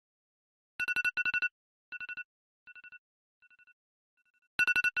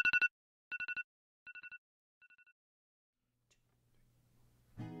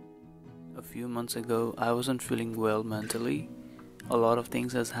few months ago, I wasn't feeling well mentally. A lot of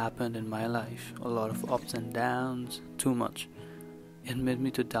things has happened in my life, a lot of ups and downs, too much. It made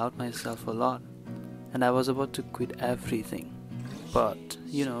me to doubt myself a lot, and I was about to quit everything. But,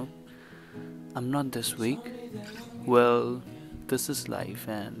 I'm not this weak. Well, this is life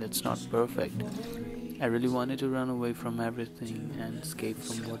and it's not perfect. I really wanted to run away from everything and escape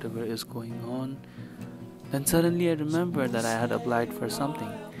from whatever is going on. Then suddenly I remembered that I had applied for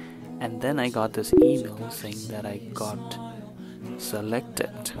something, and then I got this email saying that I got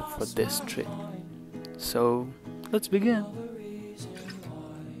selected for this trip. So, let's begin.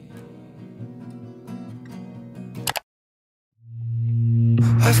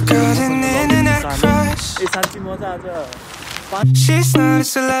 I've got an internet crush. She's not a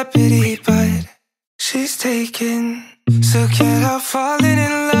celebrity, but she's taken. So can't help falling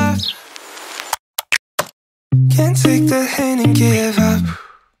in love. Can't take the hint and give up.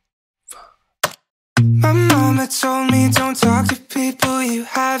 My mama told me don't talk to people you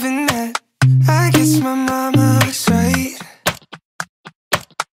haven't met. I guess my mama was right.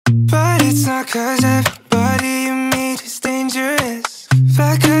 But it's not 'cause everybody you meet is dangerous,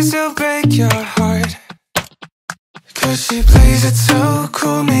 but 'cause they'll break your heart. 'Cause she plays it so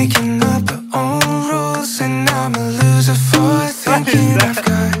cool, making up her own rules, and I'm a loser for thinking I've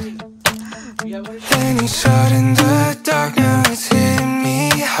got any shot in the dark. Now it's hitting me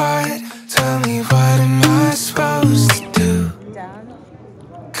hard. Tell me, what am I supposed to do?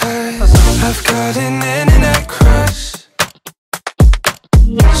 'Cause I've got an internet crush.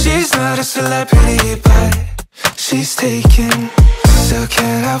 She's not a celebrity, but she's taken. Still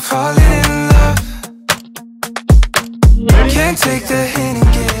can't help falling in love. Can't take the hint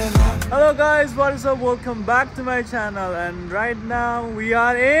and give up. Hello guys, what is up? Welcome back to my channel, and right now we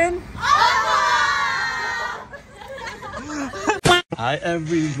are in Ottawa! Hi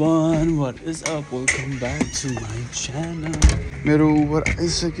everyone, what is up? Welcome back to my channel. मेरो over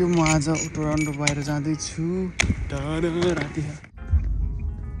आइसक्यो, म आज Toronto बाहिर जाँदै छु। राति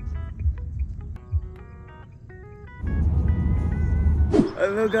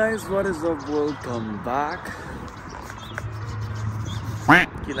Hello guys, what is up? Welcome back.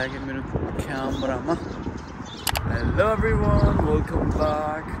 के लाग्यो मेरो क्यामेरामा? Hello everyone, welcome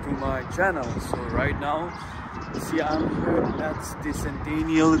back to my channel. So right now, see, I'm here at the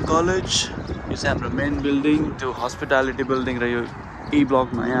Centennial College. This is our main building, the hospitality building. A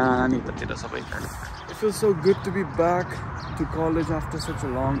block maya ani tatira sabai. It feels so good to be back to college after such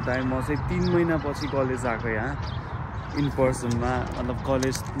a long time. I was 3 महिना पछि college आएको यहाँ in person ma, matlab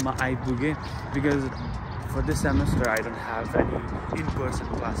college ma Puge, because for this semester I don't have any in-person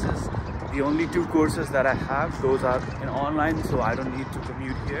classes. The only 2 courses that I have, those are in online, so I don't need to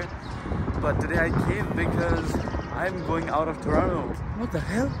commute here. But today I came because I'm going out of Toronto. What the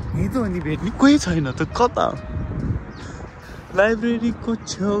hell? You don't need to go China to Kata. Library ko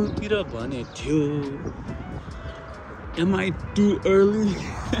chhautira bhane thyo. Am I too early?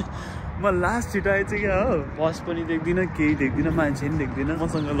 म last छिटो आएछ क्या हो, बस पनि देख्दिनँ, केही देख्दिनँ, मान्छे पनि देख्दिनँ।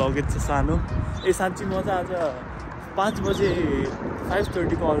 मसँग लगेज छ सानो। साँच्ची म चाहिँ आज 5 बजे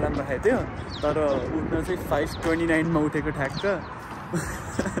 5:30 को अलार्म राखेको थियो, तर उठ्न चाहिँ 5:29 मा उठेको ठ्याक्क।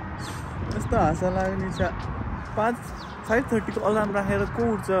 यस्तो हाँसा लाग्ने छ। 5:30 को अलार्म राखेर को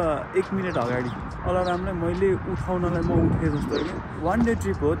उठ्छ 1 मिनट अगाडि। अलार्मलाई मैले उठाउनलाई म उठेँ जस्तो कि। 1 डे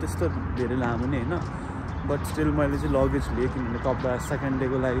ट्रिप हो, त्यस्तो धेरै लामो नै हैन। बट स्टिल मैले चाहिँ लगेज लिएँ, किनभने कपडा सेकेन्ड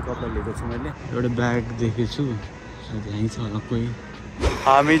डेको लागि कपडा लिएको छु मैले। एउटा ब्याग देखेको छु, यहीँ छ होला कोही।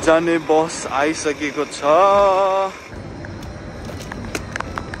 हामी जाने बस आइसकेको छ।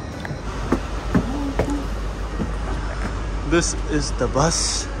 This is the bus.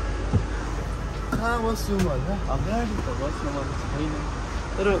 कहाँ बस्छु भन्दा अगाडि त बस्न मन छैन,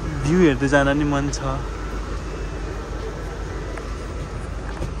 तर भ्यू हेर्दै जान नि मन छ।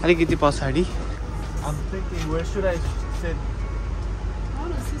 अलिकति पछाडि। I'm thinking, where should I sit? I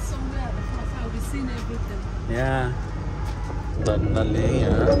want to sit somewhere at the front. I'll be seeing everything. Yeah. Dannale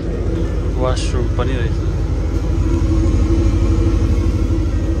यहाँ washroom पनि रहेछ।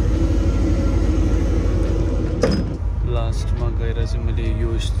 लास्टमा गएर चाहिँ मैले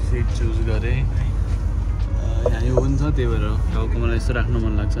यो सिट चुज गरेँ। यहाँ यो हुन्छ, त्यही भएर टाउको मलाई यस्तो राख्न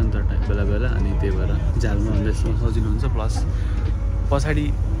मन लाग्छ नि त बेला बेला, अनि त्यही भएर झाल्नु भन्दा यस्तो सजिलो हुन्छ। प्लस पछाडि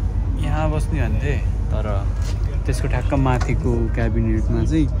यहाँ बस्ने भन्थे, तर त्यसको ठ्याक्क माथिको क्याबिनेटमा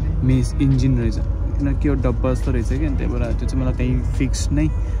चाहिँ मेस इन्जिन रहेछ, किनकि यो डब्बा जस्तो रहेछ कि, त्यही भएर त्यो चाहिँ मलाई त्यहीँ फिक्स नै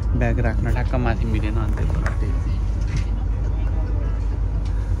ब्याग राख्न ठ्याक्क माथि मिलेन। अनि त्यही भएर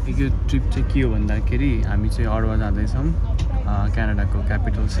यो ट्रिप चाहिँ के हो भन्दाखेरि हामी चाहिँ अडवा जाँदैछौँ, क्यानाडाको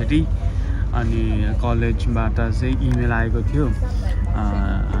क्यापिटल सिटी। अनि कलेजबाट चाहिँ इमेल आएको थियो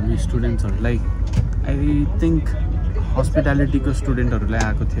हामी स्टुडेन्ट्सहरूलाई आई थिङ्क हस्पिटालिटीको स्टुडेन्टहरूलाई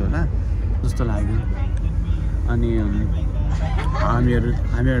आएको थियो होला जस्तो लाग्यो अनि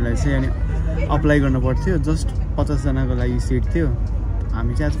हामीहरूलाई चाहिँ अनि अप्लाई गर्नु पर्थ्यो जस्ट 50 जनाको लागि सिट थियो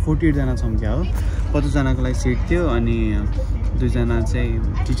हामी चाहिँ आज 48 जना छौँ क्या हो 50 जनाको लागि सिट थियो अनि 2 जना चाहिँ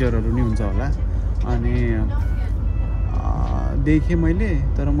टिचरहरू नि हुन्छ होला अनि देखेँ मैले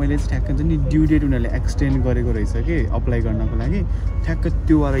तर मैले चाहिँ ठ्याक्क चाहिँ नि ड्यु डेट उनीहरूले एक्सटेन्ड गरेको रहेछ कि अप्लाई गर्नको लागि ठ्याक्क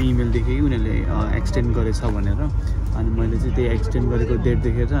त्यो वाला इमेल देखेँ कि उनीहरूले एक्सटेन्ड गरेछ भनेर अनि मैले चाहिँ त्यही एक्सटेन्ड गरेको डेट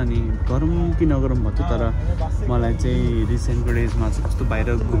देखेर अनि गरौँ कि नगरौँ भन्थ्यो तर मलाई चाहिँ रिसेन्टको डेजमा चाहिँ कस्तो बाहिर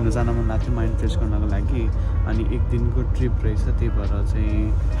घुम्न जान मन लाग्थ्यो माइन्ड फ्रेस गर्नको लागि अनि 1 दिनको ट्रिप रहेछ त्यही भएर चाहिँ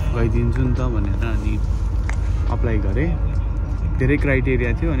गइदिन्छु नि त भनेर अनि अप्लाई गरेँ धेरै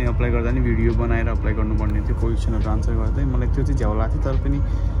क्राइटेरिया थियो अनि अप्लाई गर्दा नि भिडियो बनाएर अप्लाई गर्नुपर्ने थियो क्वेसनहरू आन्सर गर्दै मलाई त्यो चाहिँ झ्याउ लाग्थ्यो तर पनि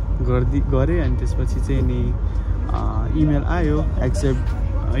गरेँ अनि त्यसपछि चाहिँ नि इमेल आयो accept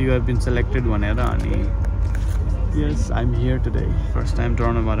you have been selected भनेर अनि yes I am here today first time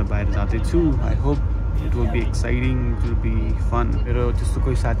टोरन्टोबाट बाहिर जाँदैछु I hope it will be exciting it will be fun मेरो त्यस्तो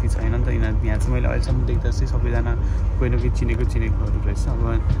कोही साथी छैन नि त यिनीहरू यहाँ चाहिँ मैले अहिलेसम्म देख्दा चाहिँ सबैजना कोही न कोही चिनेकोहरू रहेछ अब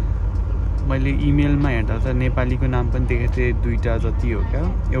मैले इमेलमा हेर्दा त नेपालीको नाम पनि देखेको थिएँ 2टा जति हो क्या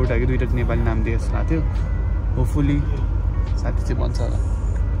एउटा कि 2टा नेपाली नाम देखेको जस्तो लाग्थ्यो होपफुली साथी चाहिँ भन्छ होला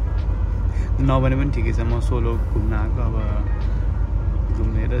नभने पनि ठिकै छ म सोलो घुम्न आएको अब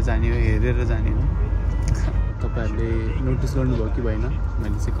घुमेर जाने हो हेरेर जाने हो तपाईँहरूले नोटिस गर्नुभयो कि भएन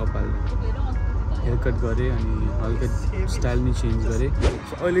मैले चाहिँ कपाल हेयरकट गरेँ अनि हल्का स्टाइल नि चेन्ज गरेँ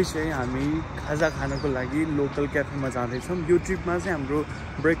अहिले चाहिँ हामी खाजा खानको लागि लोकल क्याफेमा जाँदैछौँ यो ट्रिपमा चाहिँ हाम्रो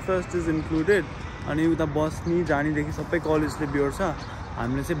ब्रेकफास्ट इज इन्क्लुडेड अनि उता बस्ने जानेदेखि सबै कलेजले बिहोर्छ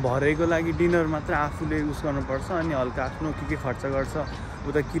हामीले चाहिँ भरेको लागि डिनर मात्र आफूले उस गर्नुपर्छ अनि हल्का आफ्नो के खर्च गर्छ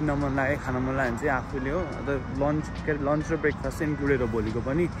उता किन्न मन लाग्यो खान मन लाग्यो भने चाहिँ आफूले हो अन्त लन्च र ब्रेकफास्ट चाहिँ इन्क्लुडेड हो भोलिको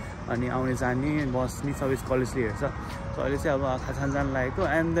पनि अनि आउने जाने बस्ने सबै कलेजले हेर्छ सो अहिले चाहिँ अब खाजान जान लागेको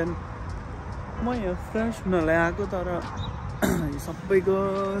एन्ड देन म यहाँ फ्रेस हुनलाई आएको तर सबैको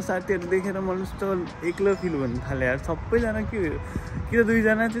साथीहरू देखेर मलाई जस्तो एक्लो फिल हुन थाल्यो यार सबैजना कि त 2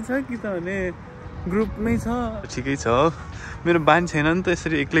 जना चाहिँ छ कि त भने ग्रुपमै छ ठिकै छ मेरो बानी छैन नि त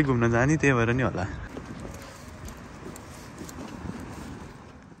यसरी एक्लै घुम्न जाने त्यही भएर नि होला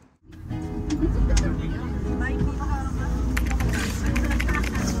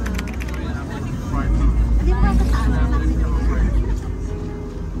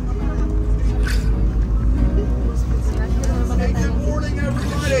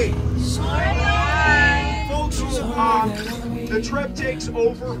The trip takes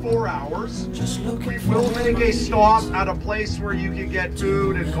over 4 hours. We will make a stop at a place where you can get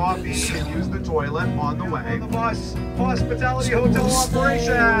food and coffee and use the toilet on the way. The bus hospitality hotel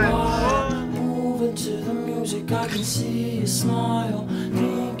operations. Moving to the music, I can see you smile,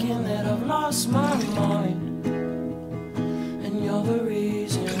 thinking that I've lost my mind, and you're the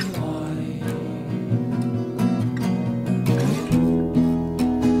reason why.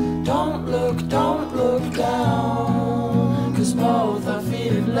 Don't look down, 'cause both our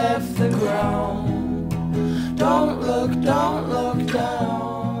feet have left the ground. Don't look down.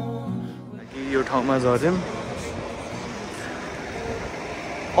 यो ठाउँमा झर्यौँ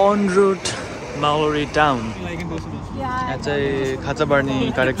on root मालोरी town यहाँ चाहिँ खाजा बाड्ने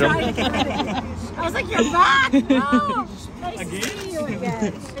कार्यक्रम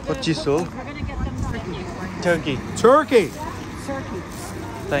 2500 Turkey.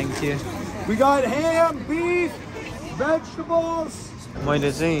 Thank you. We got ham, beef, vegetables.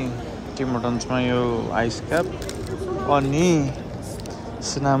 मैले चाहिँ team हर्टन्समा यो ice cap अनि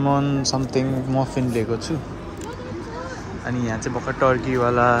सिनामन समथिङ मफिन लिएको छु अनि यहाँ चाहिँ भर्खर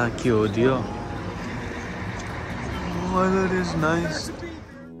टर्कीवाला के हो दियो Weather is nice.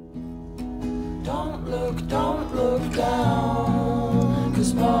 Don't look down,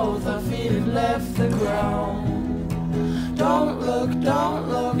 'cause both our feet have left the ground. Don't look down,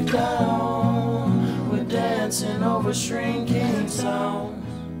 we're dancing over shrinking town.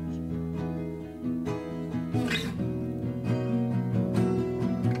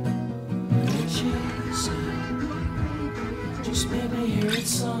 She said, just meet me here at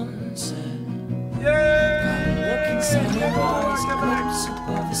sunset. Looking sunrise, clips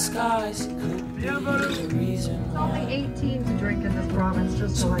above the skies. Could be the reason Only 18 to drink in this province,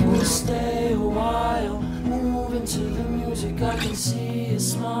 just so I we'll know. stay a while. Moving to the music, I can see a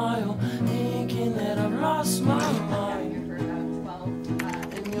smile, thinking that I've lost my mind,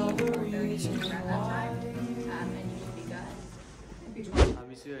 and you're the reason why.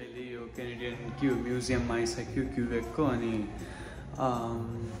 हामी चाहिँ अहिले यो Canadian Q म्युजियममा आइसक्यो क्युबेकको अनि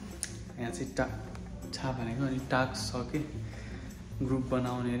यहाँ चाहिँ छा भनेको अनि टास्क छ कि ग्रुप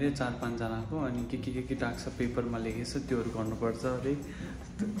बनाउने अरे 4-5 जनाको अनि के टास्क छ पेपरमा लेखेछ त्योहरू गर्नुपर्छ अरे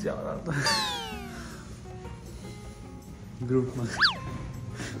ग्रुपमा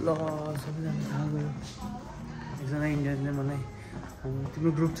ल सबैजना थाहा गयो एकजना इन्डियनले मलाई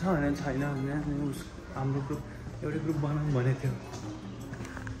तिम्रो ग्रुप छ भनेर छैन भने हाम्रो ग्रुप एउटै ग्रुप बनाउँ भनेको थियो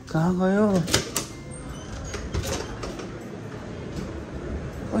कहाँ गयो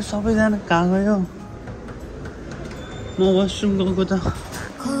ओ सबैजना कहाँ गयो म वासरुम गएको त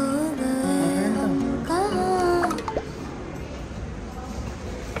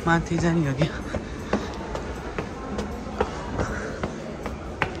माथि जाने हो क्या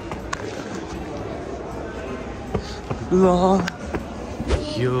ल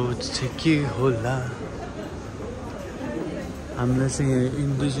यो चाहिँ के होला हामीलाई चाहिँ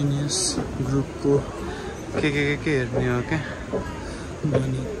इन्डिजिनियस ग्रुपको के हेर्ने हो क्या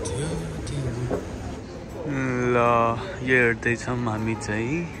ल यो हेर्दैछौँ हामी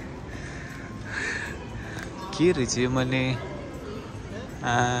चाहिँ के रहेछ यो मैले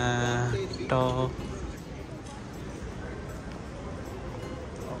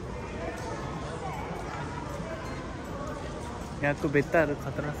यहाँको भित्ताहरू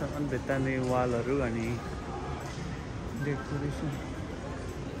खतरासम्म भित्ताने वालहरू अनि डेकोरेसन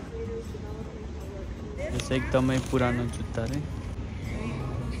यो चाहिँ एकदमै पुरानो जुत्ता रे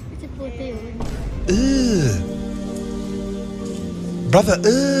Brother,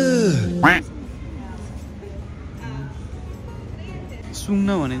 सुँग्न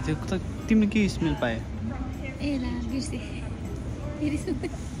भने चाहिँ कता तिमीले के स्मेल पायो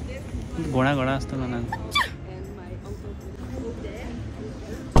घोडा जस्तो नलाग्छ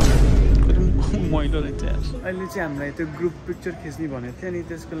मैलो रहेछ अहिले चाहिँ हामीलाई त्यो ग्रुप पिक्चर खिच्ने भनेको थियो अनि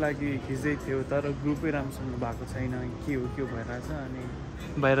त्यसको लागि खिच्दै थियो तर ग्रुपै राम्रोसँग भएको छैन के हो भइरहेछ अनि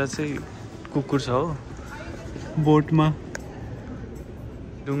बाहिर चाहिँ कुकुर छ हो बोटमा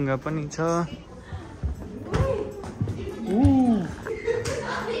ढुङ्गा पनि छ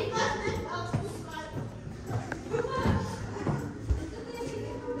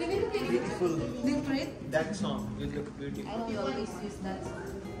That song will look beautiful. We always use that song.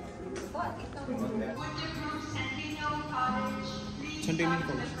 Centennial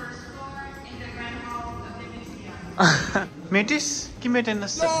College. मेटिस कि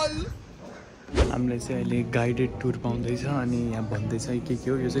मेटेनस हामीले चाहिँ अहिले गाइडेड टुर पाउँदैछ अनि यहाँ भन्दैछ के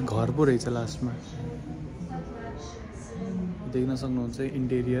हो यो चाहिँ घर पो रहेछ लास्टमा देख्न सक्नुहुन्छ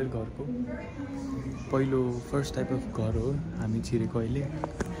इन्टेरियर घरको पहिलो फर्स्ट टाइप अफ घर हो हामी छिरेको अहिले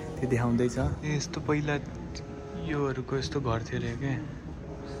त्यो देखाउँदैछ यस्तो पहिला योहरूको यस्तो घर थियो अरे क्या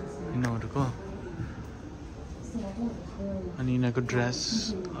यिनीहरूको अनि यिनीहरूको ड्रेस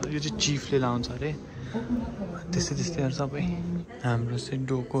यो चाहिँ चिफले लाउँछ अरे त्यस्तैहरू सबै हाम्रो चाहिँ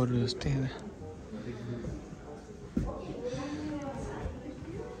डोकोहरू जस्तै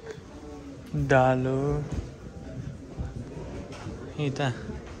डालो यता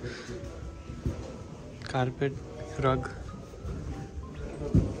कार्पेट रग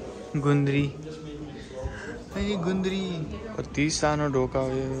गुन्द्री कति सानो ढोका हो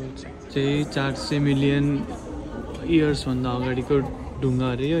यो चाहिँ 400 मिलियन इयर्सभन्दा अगाडिको ढुङ्गा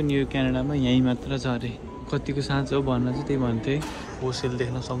अरे यो अनि यो क्यानाडामा यहीँ मात्र छ अरे कतिको साँचो हो भन्न चाहिँ त्यही भन्थे फोसिल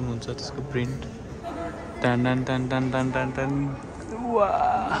देख्न सक्नुहुन्छ त्यसको प्रिन्ट टान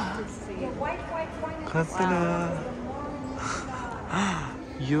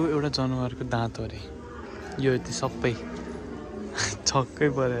यो एउटा जनावरको दाँत हो अरे यो यति सबै छक्कै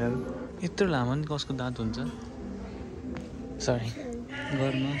पऱ्यो यत्रो लामो नि कसको दाँत हुन्छ सरी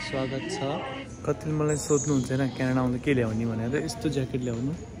घरमा स्वागत छ कतिले मलाई सोध्नुहुन्छ होइन क्यानाडा आउँदा के ल्याउने भनेर यस्तो ज्याकेट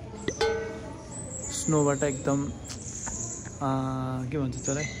ल्याउनु स्नोबाट एकदम के भन्छ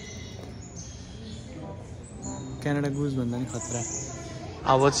त्यसलाई क्यानाडा गुज भन्दा नि खतरा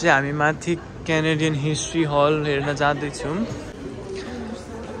अब चाहिँ हामी माथि क्यानेडियन हिस्ट्री हल हेर्न जाँदैछौँ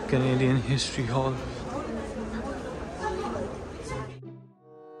क्यानेडियन हिस्ट्री हल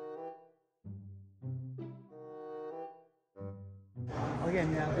अघि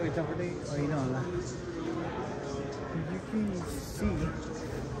हामी आएको यतापट्टि होइन होला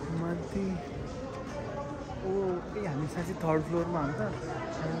माथि ओ ए हामी साँच्चै 3rd फ्लोरमा हो नि त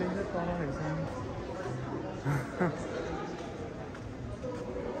हामीले तल हेर्छ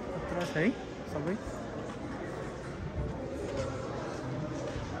खतरा छ है सबै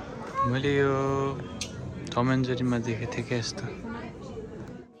मैले यो टम एन्ड जेरीमा देखेको थिएँ क्या यस्तो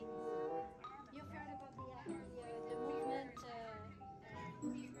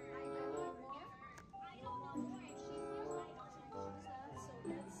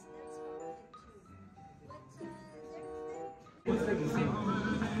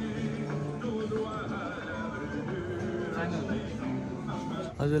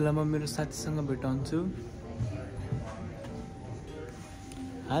हजुरलाई म मेरो साथीसँग भेटाउँछु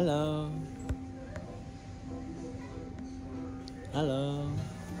हेलो हेलो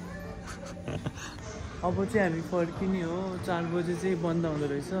अब चाहिँ हामी फर्किने हो 4 बजे चाहिँ बन्द हुँदो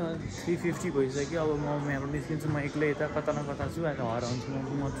रहेछ 3:50 भइसक्यो अब म यहाँबाट निस्किन्छु म एक्लै यता कता न कता छु अहिले हराउँछु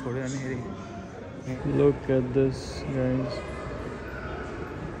म छोड्यो भने फेरि Look at this guys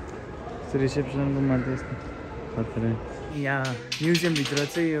रिसेप्सनको माथि खतरा यहाँ म्युजियमभित्र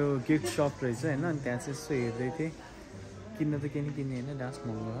चाहिँ यो गिफ्ट सप रहेछ होइन अनि त्यहाँ चाहिँ यसो हेर्दै थिएँ किन्न त केही किन्ने होइन लास्ट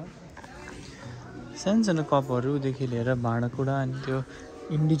महँगो सानो सानो कपहरूदेखि लिएर भाँडाकुँडा अनि त्यो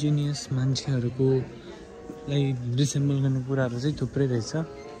इन्डिजिनियस मान्छेहरूको लाई रिसेम्बल गर्ने कुराहरू चाहिँ थुप्रै रहेछ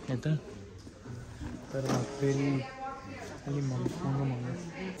यता तर फेरि अलि महँगो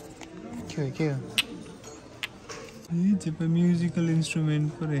के हो चाहिँ म्युजिकल इन्स्ट्रुमेन्ट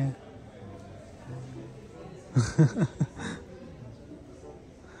पो रे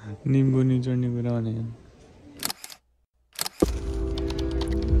निम्बु निचोड्ने कुरा भने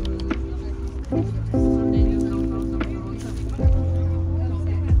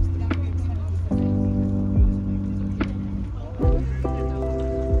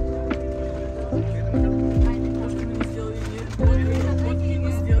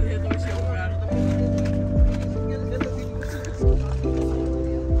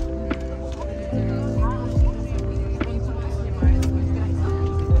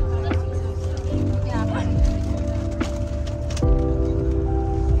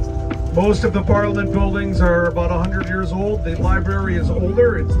Most of the Parliament buildings are about 100 years old. The library is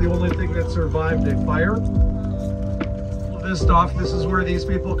older. It's the only thing that survived a fire. This stuff, this is where these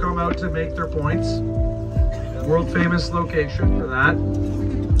people come out to make their points. World famous location for that.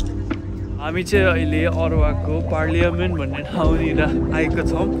 हामी चाहिँ अहिले अरवाको parliament भन्ने ठाउँनिर आएको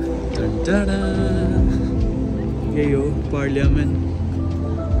छौँ यही हो parliament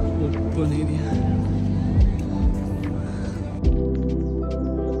open area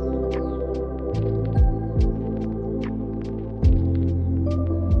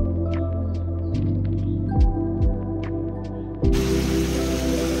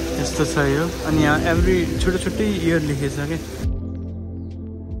यस्तो छ यो अनि यहाँ एभ्री छुट्टै इयर लेखेछ क्या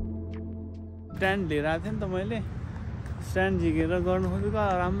स्ट्यान्ड लिएर आएको थिएँ नि त मैले स्ट्यान्ड झिकेर गर्नु खोजेको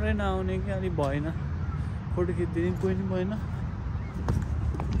राम्रै नआउने कि अलिक भएन फोटो खिचिदिने कोही नि भएन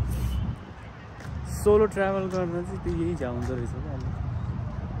सोलो ट्राभल गर्न चाहिँ त्यो यही हुँदो रहेछ क्या अब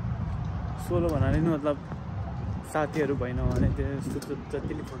सोलो भन्नाले नि मतलब साथीहरू भएन भने त्यस्तो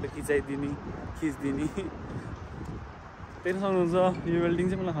जतिले फोटो खिचिदिने त्यही सक्नुहुन्छ यो बिल्डिङ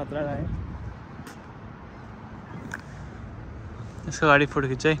चाहिँ मलाई खतरा लाग्यो यसको अगाडि फोटो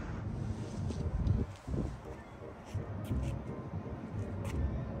खिचाइ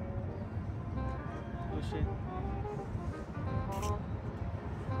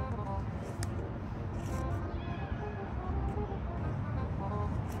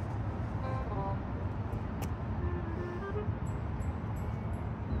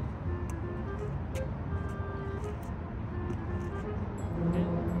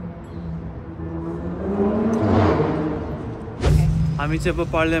हामी चाहिँ अब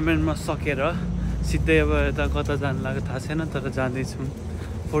पार्लियामेन्टमा सकेर सिधै अब यता कता जानु लाग्यो थाहा छैन तर जाँदैछौँ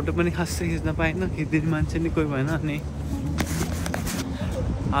फोटो पनि खासै खिच्न पाएन खिच्दिने मान्छे नि कोही भएन अनि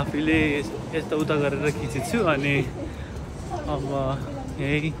आफैले यता उता गरेर खिचेछु अनि अब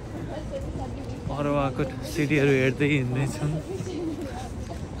यही अरवाको सिटीहरू हेर्दै हिँड्दैछौँ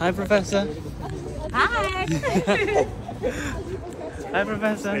हाई प्रोफेसर हाई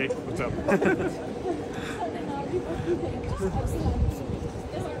प्रोफेसर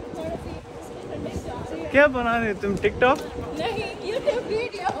क्या बना रहे हो तुम टिकटॉक नहीं यूट्यूब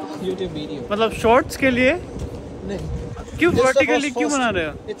वीडियो मतलब शॉर्ट्स के लिए नहीं क्यों वर्टिकली क्यों बना रहे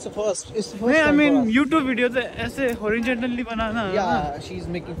हो It's the first नहीं आई मीन यूट्यूब वीडियो तो ऐसे horizontally banana Yeah, she's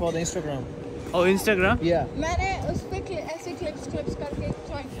making for the Instagram. और इंस्टाग्राम Yeah. मैंने उस पे ऐसे क्लिप्स करके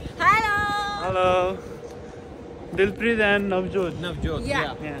join hello hello Dilpreet and Navjot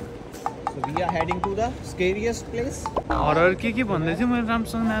Yeah. So we are heading to the scariest place. Horror के भन्दै थियो मैले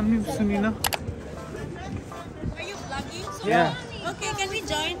राम्रोसँग नाम नि सुनिन Are you vlogging? Yeah. Okay, can we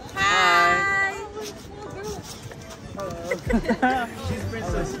join? Hi. She's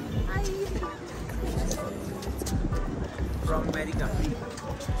princess Hi. from America.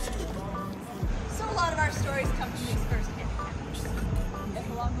 So a lot of our stories come from these first encounters. If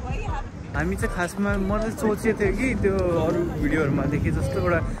along the way you have हामी चाहिँ खासमा मैले सोचेको थियो कि त्यो अरू भिडियोहरूमा देखेँ जस्तो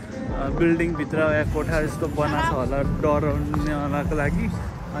एउटा बिल्डिङभित्र या कोठा जस्तो बनाएको छ होला डराउनको लागि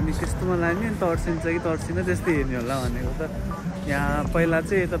अनि त्यस्तोमा लाने अनि तर्सिन्छ कि तर्सिन त्यस्तै हेर्ने होला भनेको त यहाँ पहिला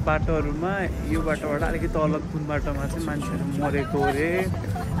चाहिँ यता बाटोहरूमा यो बाटोबाट अलिकति तल कुन बाटोमा चाहिँ मान्छेहरू मरेको अरे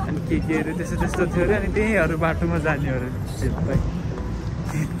अनि के अरे त्यस्तो थियो अरे अनि त्यहीहरू बाटोमा जाने अरे झिप्पै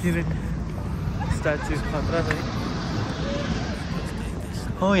स्ट्याचु खतरा छ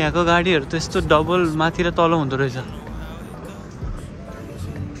हो यहाँको गाडीहरू त यस्तो डबल माथि र तल हुँदो रहेछ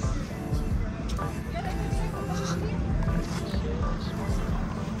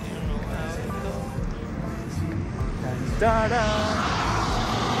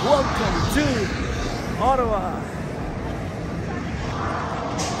Welcome to Ottawa.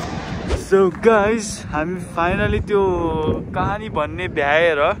 So guys, हामी फाइनली त्यो कहानी भन्ने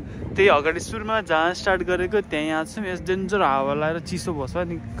भ्याएर त्यही अगाडि सुरुमा जहाँ स्टार्ट गरेको त्यहाँ यहाँ छौँ यस डेन्जर हावा लगाएर चिसो बस्छ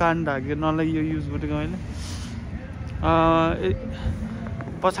नि कान ढाकेर नलाई यो युज गरेको मैले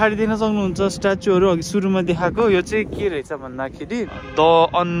पछाडि देख्न सक्नुहुन्छ स्ट्याचुहरू अघि सुरुमा देखाएको यो चाहिँ के रहेछ भन्दाखेरि द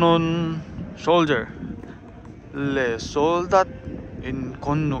अननोन सोल्जर ले सोल्दा इन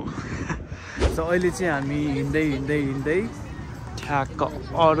कन्नु सो अहिले चाहिँ हामी हिँड्दै ठ्याक्क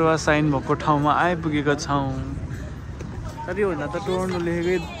अरुवा साइन भएको ठाउँमा आइपुगेका छौँ तर योभन्दा त टोरन्टो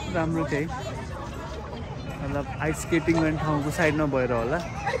लेखेकै राम्रो थियो है मतलब आइस स्केटिङ गर्ने ठाउँको साइडमा भएर होला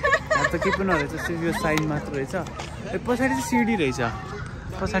यहाँ त केही पनि रहेछ सिर्फ यो साइन मात्र रहेछ पछाडि चाहिँ सिडी रहेछ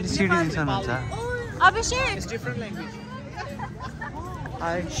पछाडि सिडी दिनुहुन्छ Abishek! It's different language.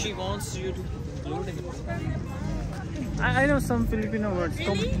 She wants you to include in it. I know some Filipino words.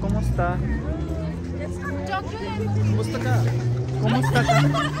 Kumusta? Kumusta ka? Kumusta ka?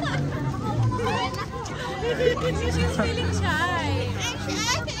 She's feeling shy.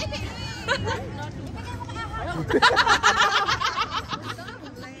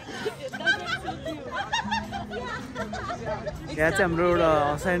 यहाँ चाहिँ हाम्रो एउटा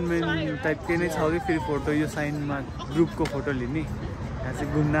असाइनमेन्ट टाइपकै नै छ कि फेरि फोटो यो साइनमा ग्रुपको फोटो लिने यहाँ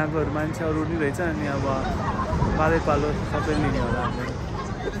चाहिँ घुम्न आएकोहरू मान्छेहरू नि रहेछ अनि अब पालो सबै लिने होला हामीले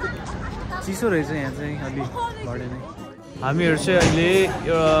चिसो रहेछ यहाँ चाहिँ अलि बढे नै हामीहरू चाहिँ अहिले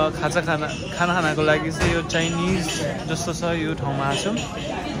यो खानाको लागि चाहिँ यो चाइनिज जस्तो छ यो ठाउँमा आछौँ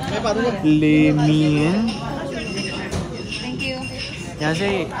लेमियन यहाँ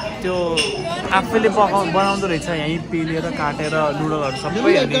चाहिँ त्यो आफैले बनाउँदो रहेछ यहीँ पेलेर काटेर नुडलहरू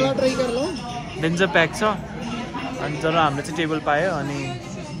सबै अनि डेन्जर प्याक छ अनि जब हामीले चाहिँ टेबल पायो अनि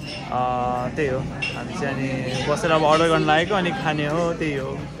त्यही हो हामी चाहिँ अनि बसेर अब अर्डर गर्न लागेको अनि खाने हो त्यही हो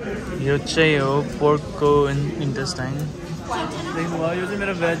यो चाहिँ हो पोर्कको इन्टेस्टाइन देख्नुभयो यो चाहिँ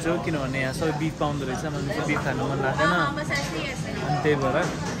मेरो भेज हो किनभने यहाँ सबै बिफ पाउँदो रहेछ मैले चाहिँ बिफ खानु मन लाग्दैन अनि त्यही भएर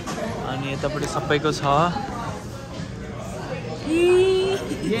अनि यतापट्टि सबैको छ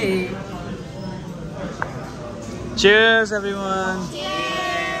Yay! Cheers, everyone!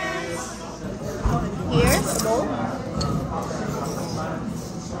 Cheers! Here?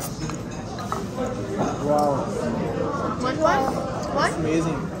 Wow. What? It's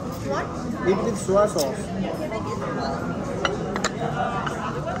amazing. What? Eat with soy sauce.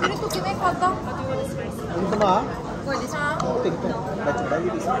 Pero tu can I cut down? Ano ba? For this one? Oh, tingko. That's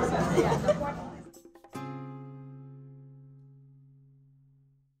diabetes.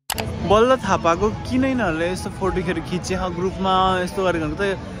 बल्ल थाहा पाएको किन यिनीहरूले यस्तो फोटोहरू खिचे ग्रुपमा यस्तो गरेको त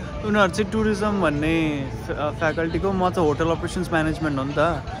उनीहरू चाहिँ टुरिज्म भन्ने फ्याकल्टीको म चाहिँ होटल अपरेसन्स म्यानेजमेन्ट हो नि त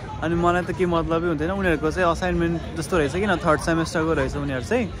अनि मलाई त के मतलबै हुँदैन उनीहरूको चाहिँ असाइनमेन्ट जस्तो रहेछ किन थर्ड सेमेस्टरको रहेछ उनीहरू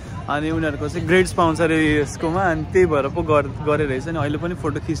चाहिँ अनि उनीहरूको चाहिँ ग्रेड्स पाउँछ अरे यसकोमा अनि त्यही भएर पो गरे रहेछ अनि अहिले पनि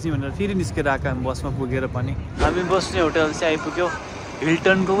फोटो खिच्ने भनेर फेरि निस्केर आएको हामी बसमा पुगेर पनि हामी बस्ने होटल चाहिँ आइपुग्यो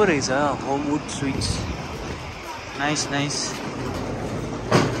हिल्टनको पो रहेछ होमवुड स्विट्स नाइस नाइस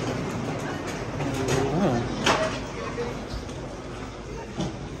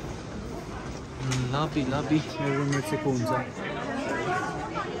लबी मेरो रुममेट चाहिँ को हुन्छ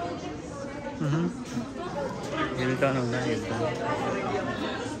हिल्टन होला हिल्टन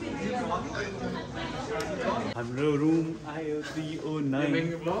हाम्रो रुम आयो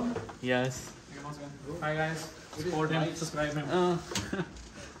 309 यस Hi guys. Support him. Subscribe him.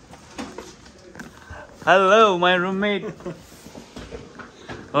 Hello, my roommate.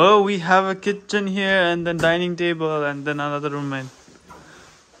 Oh, we have a kitchen here and then dining table and then another roommate.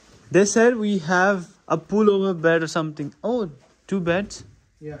 They said we have a pullover bed or something. Oh, 2 beds?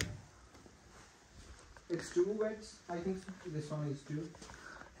 Yeah. It's 2 beds. I think this one is 2.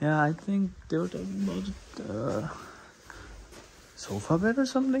 Yeah, I think they were talking about sofa bed or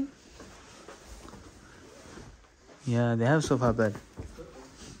something. Yeah, they have sofa bed.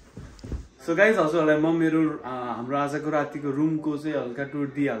 So guys, हजुरहरूलाई म मेरो हाम्रो आजको रातिको रुमको चाहिँ हल्का tour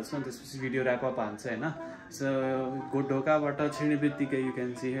दिइहाल्छु अनि त्यसपछि भिडियो ऱ्याप अप हाल्छ हैन सो ढोकाबाट छिर्ने बित्तिकै you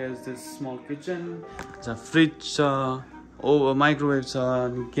can see here is this small kitchen ज फ्रिज छ Oh, microwave छ,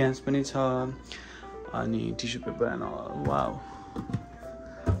 gas पनि छ, अनि tissue paper and all. Wow.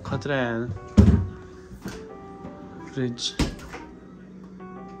 खतरा यार. Fridge.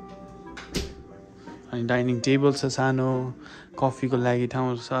 अनि dining table छ सानो, coffee को लागि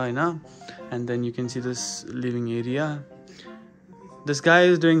ठाउँ छ हैन. And then you can see this living area. This guy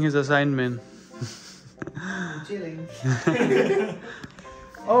is doing his assignment. Chilling.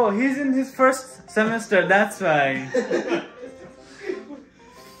 Oh, he's in his first semester, that's why.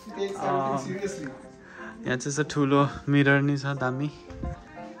 He takes everything seriously. Yeah, it's just a thulo mirror ni cha dami.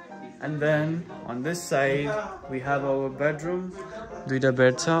 And then on this side we have our bedroom. Duita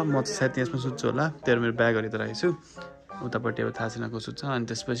bed cha, ma cha said यसमा सुत्छु होला. तेरो मेरो bag Hari त राखेछु. उतापट्टि अब थाहा छैन को सुत्छ. अनि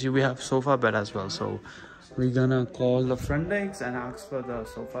त्यसपछि we have sofa bed as well. So we're gonna call the front desk and ask for the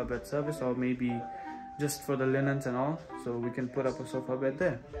sofa bed service, or maybe just for the linens and all, so we can put up a sofa bed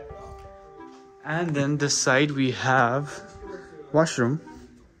there. And then this side we have washroom,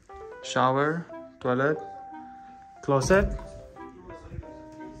 shower, toilet, closet.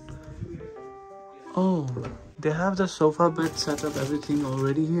 Oh, they have the sofa bed set up, everything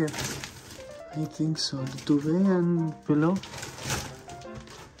already here. I think so. The duvet and pillow.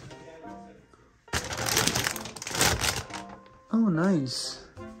 Oh, nice.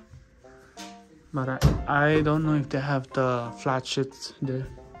 But I don't know if they have the flat sheets there.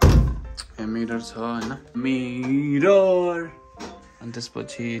 A mirror cha हैन. Mirror. And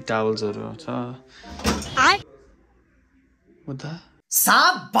त्यसपछि towels हरु छ. What the?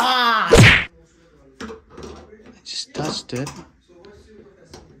 Sabas! I just touched it.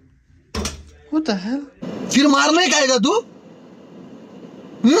 What the hell? फिर मारने का आएगा तू?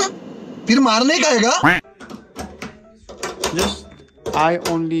 फिर मारने का आएगा? Just I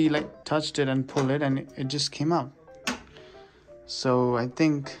only like touched it and pulled it and it just came out. So I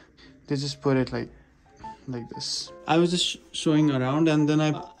think they just put it like this. I was just showing around and then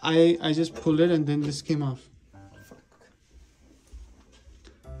I just pulled it and then this came off.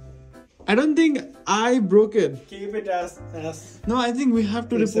 I don't think I broke it. Keep it as. No, I think we have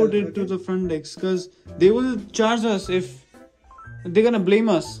to report it to the front desk because they will charge us if they're gonna blame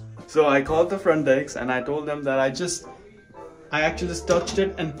us. So I called the front desk and I told them that I actually just touched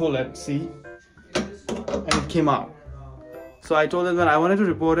it and pulled it, see? And it came out. So I told them that I wanted to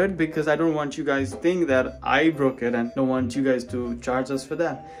report it because I don't want you guys to think that I broke it and don't want you guys to charge us for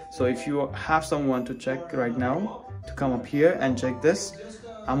that. So if you have someone to check right now, to come up here and check this,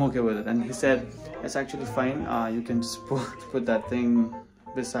 I'm okay with it. And he said, it's actually fine. You can just put that thing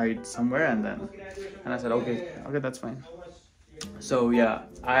beside somewhere and I said, okay, that's fine. So yeah,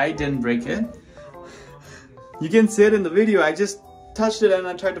 I didn't break it. You can see it in the video. I just touched it and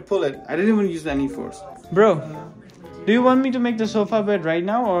I tried to pull it. I didn't even use any force. Bro, do you want me to make the sofa bed right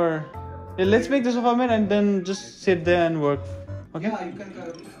now or let's make the sofa bed and then just sit there and work? Okay? Yeah, you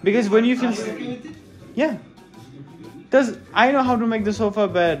can. Because when you feel... Yeah. Because I know how to make the sofa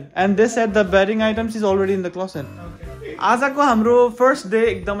bed. And they said the bedding items is already in the closet. Okay. आजको हाम्रो first day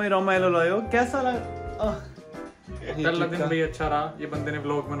एकदमै रमाइलो रह्यो. कैसा लगा? पहला दिन भी अच्छा रहा. ये बंदे ने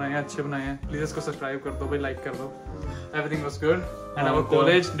vlog बनाए अच्छे बनाए हैं. Please इसको subscribe कर दो भाई, like कर दो. Everything was good and our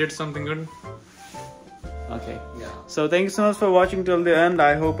college did something good. Okay. Yeah. So thank you so much for watching till the end.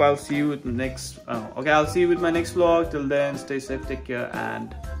 I hope I'll see you with the next. I'll see you with my next vlog. Till then, stay safe, take care,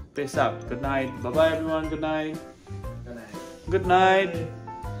 and peace out. Good night. Bye bye everyone. Good night. Good night.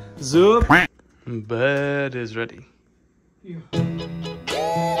 Zoop. Bed is ready.